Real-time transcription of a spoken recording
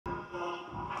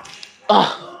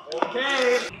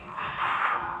Okay.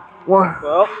 1,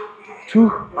 Well. 2,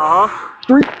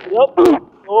 3. Yep.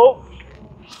 Oh.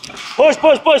 Push,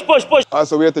 push, push, push, push. All right,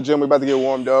 so we're at the gym. We're about to get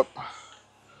warmed up.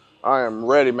 I am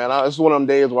ready, man. It's one of them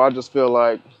days where I just feel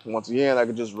like, once again, I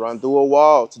could just run through a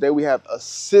wall. Today we have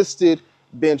assisted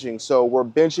benching. So we're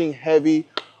benching heavy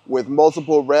with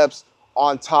multiple reps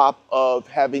on top of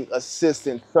having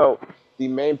assistance. So the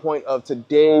main point of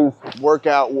today's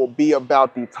workout will be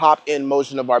about the top end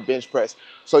motion of our bench press.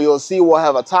 So you'll see we'll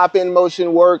have a top end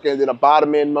motion work and then a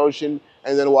bottom end motion,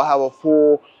 and then we'll have a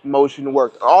full motion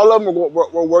work. All of them,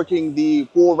 we're working the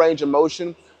full range of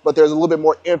motion, but there's a little bit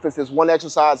more emphasis. One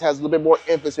exercise has a little bit more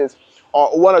emphasis,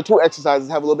 or one or two exercises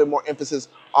have a little bit more emphasis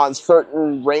on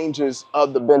certain ranges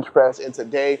of the bench press. And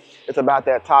today, it's about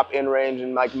that top end range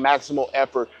and like maximal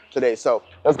effort today. So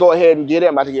let's go ahead and get it.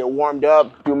 I'm about to get warmed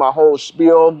up, do my whole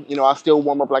spiel. You know, I still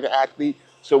warm up like an athlete.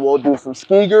 So we'll do some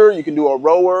skiger. You can do a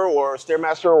rower or a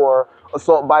Stairmaster or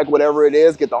assault bike, whatever it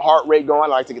is. Get the heart rate going.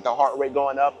 I like to get the heart rate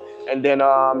going up, and then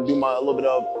do my little bit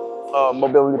of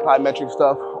mobility plyometric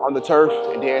stuff on the turf,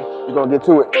 and then we're gonna get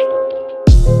to it.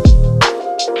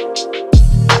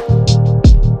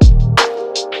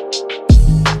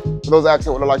 For those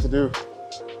asking what I like to do,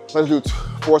 let's do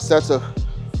 4 sets of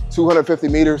 250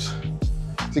 meters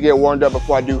to get warmed up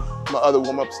before I do my other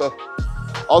warm-up stuff.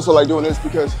 Also like doing this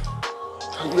because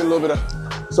I get a little bit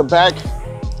of some back,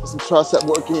 some tricep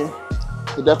work in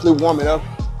to definitely warm it up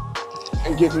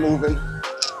and get moving,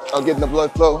 getting the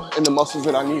blood flow in the muscles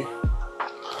that I need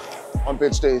on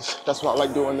bench days. That's what I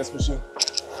like doing this machine.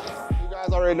 You guys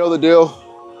already know the deal.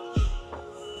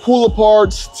 Pull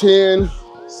aparts, 10,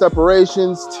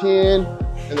 separations, 10,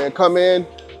 and then come in,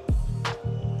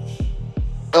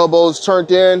 elbows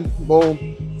turned in,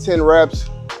 boom, 10 reps,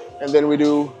 and then we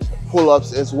do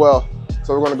pull-ups as well.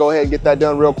 So we're gonna go ahead and get that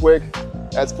done real quick.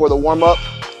 That's for the warm-up,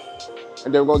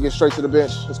 and then we're gonna get straight to the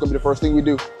bench. That's gonna be the first thing we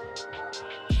do.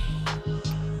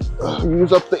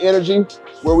 Use up the energy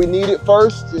where we need it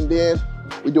first, and then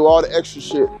we do all the extra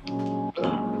shit.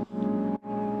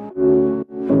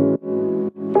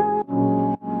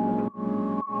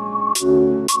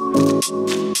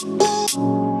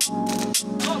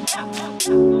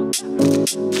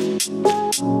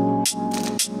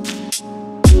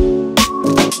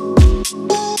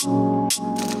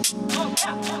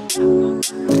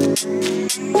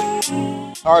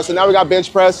 All right, so now we got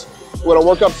bench press. We're gonna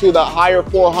work up to the higher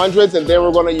 400s, and then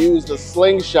we're gonna use the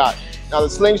slingshot. Now the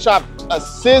slingshot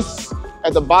assists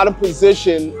at the bottom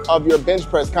position of your bench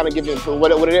press, kind of giving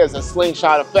what it is, a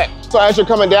slingshot effect. So as you're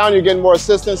coming down, you're getting more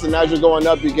assistance, and as you're going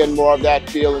up, you're getting more of that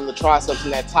feel in the triceps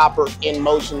and that topper in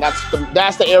motion.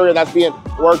 That's the area that's being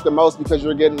worked the most, because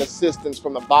you're getting assistance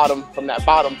from the bottom, from that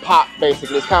bottom pop,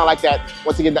 basically. It's kind of like that,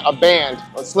 once you get a band,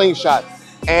 a slingshot.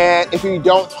 And if you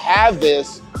don't have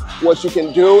this, what you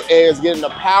can do is get in a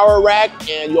power rack,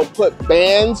 and you'll put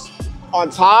bands on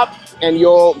top, and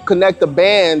you'll connect the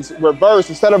bands reverse.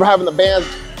 Instead of having the bands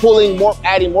pulling more,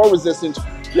 adding more resistance,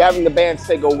 you're having the bands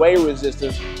take away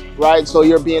resistance, right? So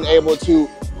you're being able to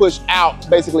push out,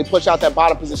 basically push out that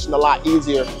bottom position a lot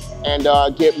easier, and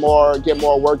get more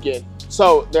work in.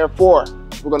 So therefore,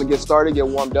 we're gonna get started, get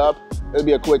warmed up. It'll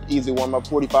be a quick, easy warm up,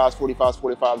 45s, 45s,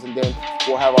 45s, and then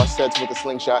we'll have our sets with the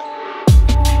slingshot.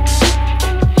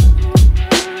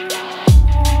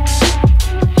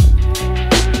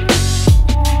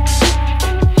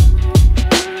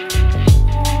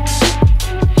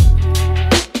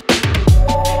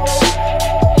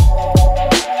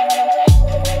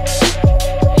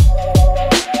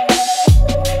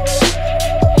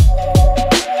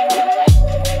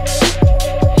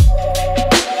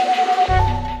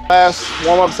 Last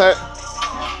warm-up set,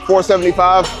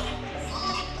 475,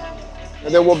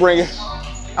 and then we'll bring it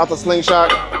out the slingshot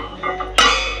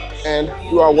and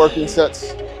do our working sets.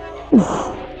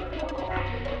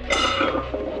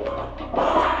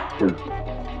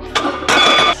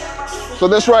 So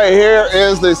this right here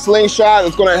is the slingshot.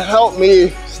 It's gonna help me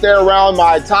stay around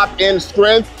my top end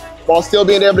strength while still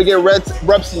being able to get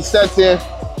reps and sets in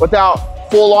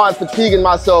without full on fatiguing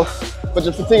myself, but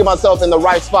just fatiguing myself in the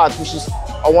right spots, which is,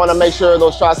 I want to make sure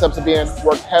those triceps are being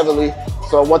worked heavily.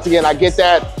 So once again, I get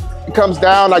that, it comes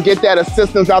down, I get that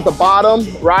assistance out the bottom,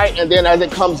 right? And then as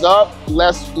it comes up,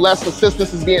 less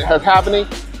assistance is happening,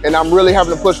 and I'm really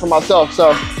having to push for myself.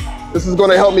 So this is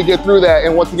going to help me get through that.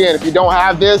 And once again, if you don't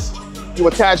have this, you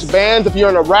attach bands. If you're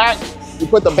in a rack, you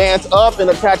put the bands up and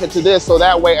attach it to this, so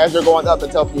that way as you're going up,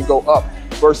 it's helping you go up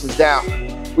versus down.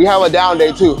 We have a down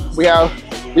day too. We have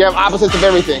opposites of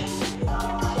everything.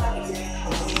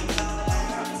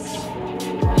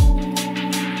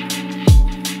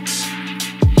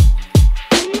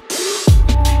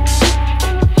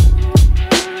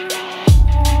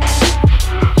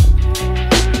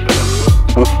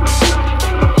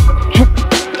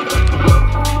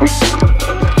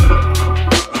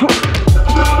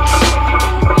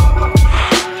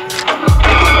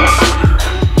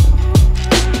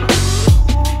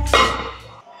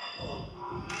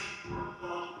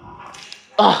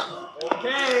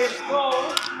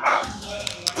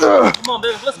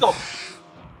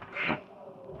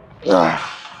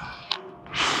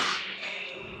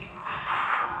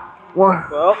 1,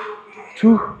 Well.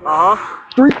 2,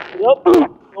 3. Yep.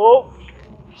 Oh.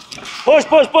 Push,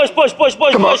 push, push, push, push,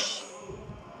 push, Come on. push.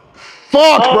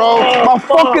 Fuck, bro. My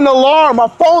fucking alarm, my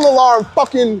phone alarm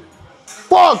fucking,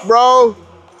 fuck, bro.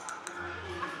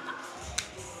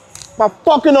 My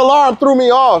fucking alarm threw me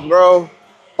off, bro.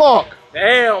 Fuck.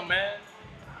 Damn, man.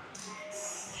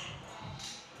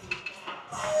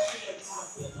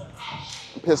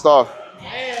 I'm pissed off.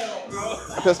 Damn, bro.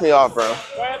 That pissed me off, bro.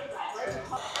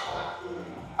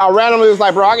 I randomly was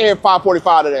like, bro, I can hit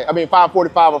 545 today. I mean,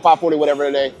 545 or 540, whatever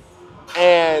today.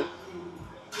 And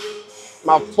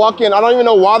my fucking, I don't even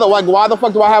know why the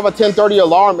fuck do I have a 10:30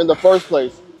 alarm in the first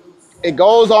place? It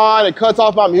goes on, it cuts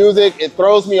off my music, it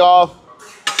throws me off.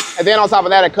 And then on top of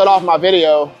that, it cut off my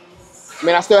video. I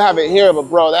mean, I still have it here, but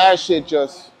bro, that shit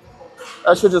just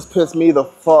pissed me the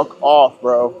fuck off,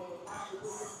 bro.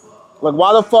 Like,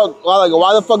 why the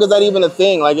fuck is that even a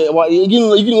thing? Like, you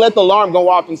can let the alarm go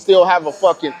off and still have a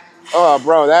fucking,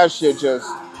 bro, that shit just,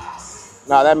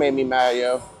 nah, that made me mad,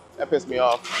 yo. That pissed me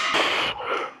off.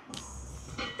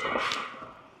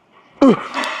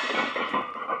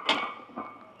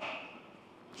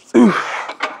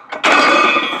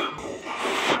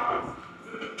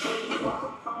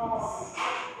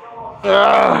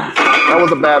 That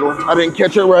was a bad one. I didn't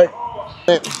catch it right.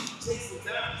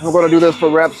 I'm gonna do this for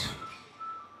reps.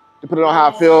 Depending on how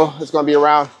I feel, it's gonna be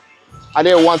around. I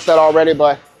did one set already,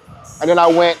 and then I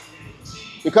went,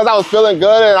 because I was feeling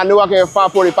good and I knew I could hit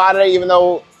 545 today, even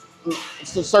though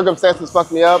some circumstances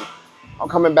fucked me up. I'm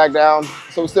coming back down.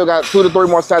 So we still got 2 to 3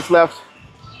 more sets left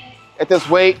at this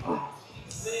weight.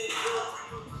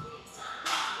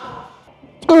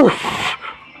 Two.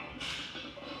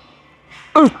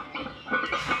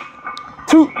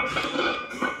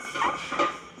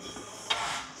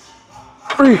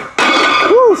 3.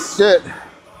 Woo, shit.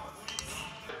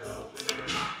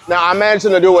 Now I'm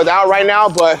managing to do it without right now,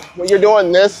 but when you're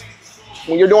doing this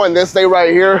day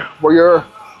right here, where you're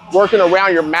working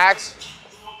around your max,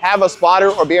 have a spotter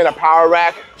or be in a power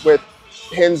rack with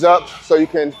pins up so you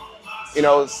can, you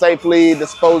know, safely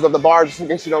dispose of the bar just in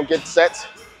case you don't get sets.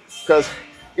 Because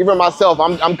even myself,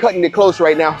 I'm cutting it close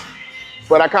right now,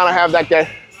 but I kind of have that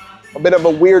a bit of a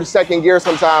weird second gear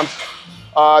sometimes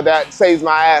that saves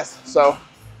my ass. So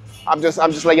I'm just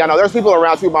letting y'all know. There's people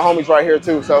around too, my homies right here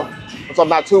too, so I'm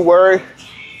not too worried.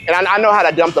 And I know how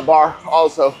to dump the bar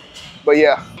also, but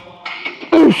yeah.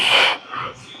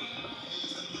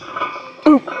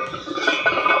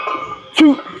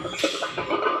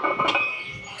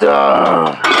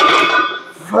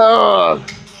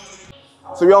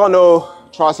 So we all know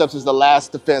triceps is the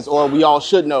last defense, or we all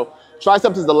should know.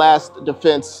 Triceps is the last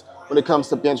defense when it comes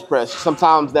to bench press.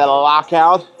 Sometimes that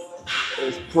lockout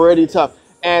is pretty tough.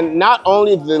 And not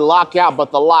only the lockout,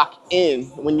 but the lock in.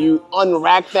 When you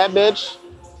unrack that bitch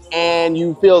and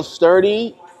you feel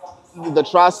sturdy, the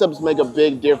triceps make a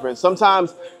big difference.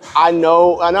 Sometimes I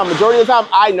know majority of the time,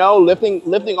 I know lifting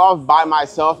off by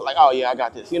myself, like, oh yeah, I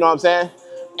got this. You know what I'm saying?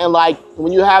 And like,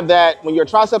 when you have that, when your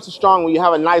triceps are strong, when you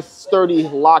have a nice sturdy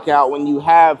lockout, when you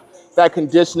have that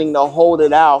conditioning to hold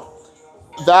it out,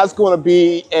 that's going to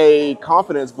be a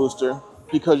confidence booster,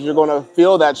 because you're going to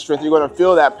feel that strength, you're going to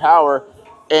feel that power,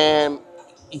 and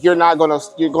you're going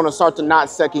to start to not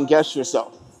second guess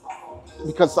yourself.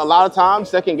 Because a lot of times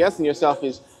second guessing yourself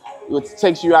it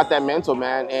takes you out that mental,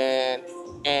 man,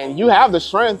 and you have the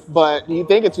strength, but you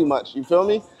think it too much, you feel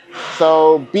me?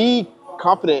 So be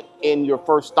confident in your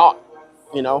first thought,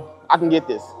 you know, I can get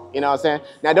this, you know what I'm saying?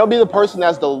 Now don't be the person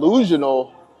that's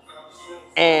delusional,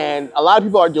 and a lot of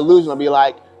people are delusional, be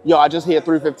like, yo, I just hit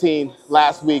 315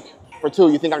 last week for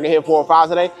 2, you think I can hit 4 or 5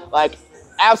 today? Like,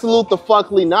 absolute the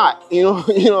fuckly not, you know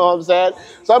what I'm saying?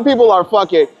 Some people are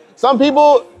fucking,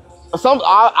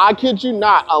 I kid you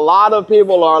not, a lot of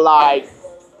people are like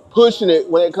pushing it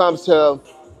when it comes to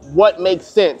what makes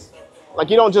sense. Like,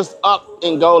 you don't just up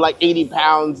and go like 80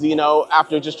 pounds, you know,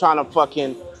 after just trying to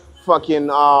fucking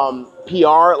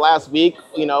PR last week,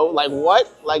 you know, like what?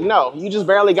 Like, no, you just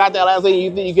barely got that last week. You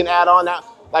think you can add on that?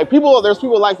 Like, there's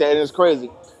people like that, and it's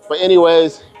crazy. But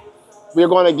anyways, we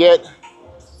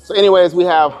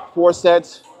have 4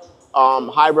 sets,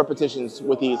 high repetitions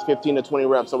with these 15 to 20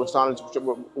 reps. So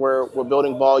we're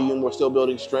building volume, we're still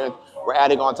building strength, we're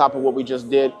adding on top of what we just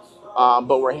did,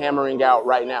 but we're hammering out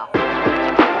right now.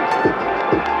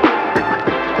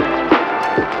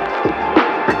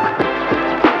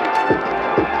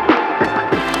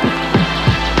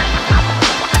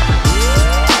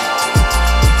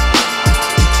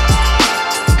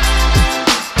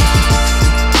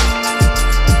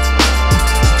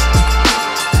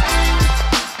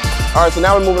 All right, so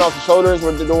now we're moving on to shoulders.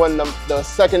 We're doing the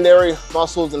secondary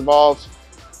muscles involved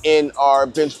in our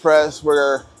bench press.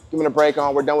 We're giving a break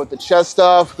on, we're done with the chest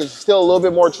stuff. There's still a little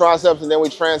bit more triceps, and then we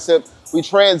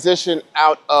transition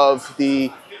out of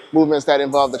the movements that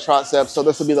involve the triceps. So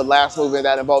this will be the last movement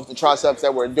that involves the triceps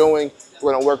that we're doing.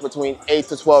 We're gonna work between 8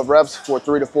 to 12 reps for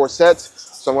 3 to 4 sets.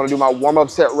 So I'm gonna do my warm-up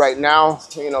set right now,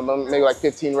 maybe like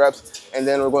 15 reps, and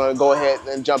then we're gonna go ahead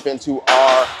and jump into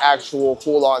our actual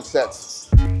full-on sets.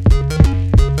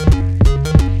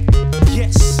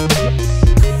 Yes.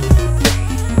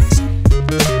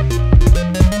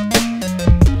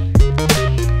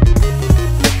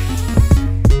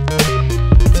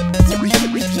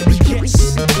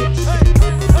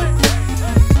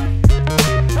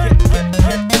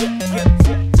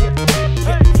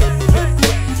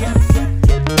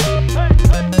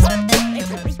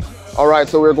 All right,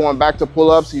 so we're going back to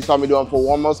pull-ups. You saw me doing full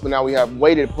warm-ups, but now we have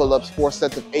weighted pull-ups, 4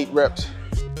 sets of 8 reps.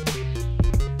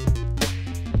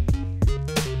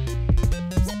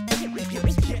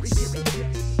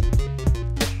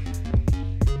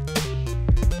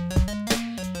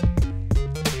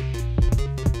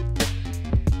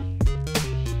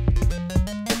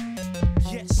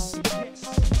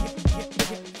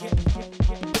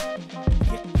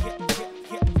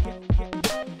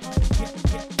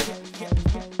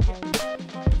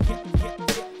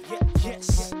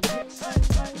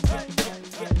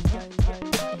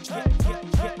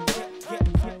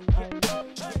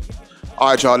 All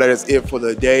right, y'all, that is it for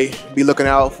the day. Be looking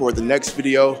out for the next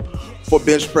video for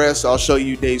bench press. I'll show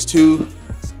you days 2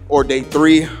 or day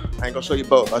 3. I ain't gonna show you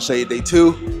both. I'll show you day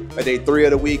 2, a day 3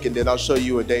 of the week, and then I'll show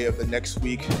you a day of the next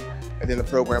week. And then the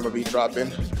program will be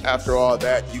dropping. After all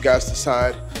that, you guys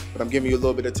decide, but I'm giving you a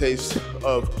little bit of taste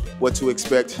of what to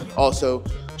expect. Also,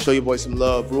 show your boy some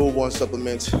love. Rule 1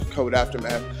 supplements, code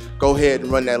Aftermath. Go ahead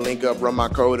and run that link up, run my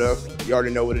code up. You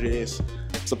already know what it is.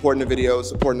 Supporting the videos,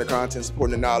 supporting the content,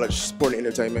 supporting the knowledge, supporting the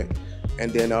entertainment,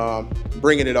 and then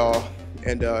bringing it all.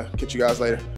 And catch you guys later.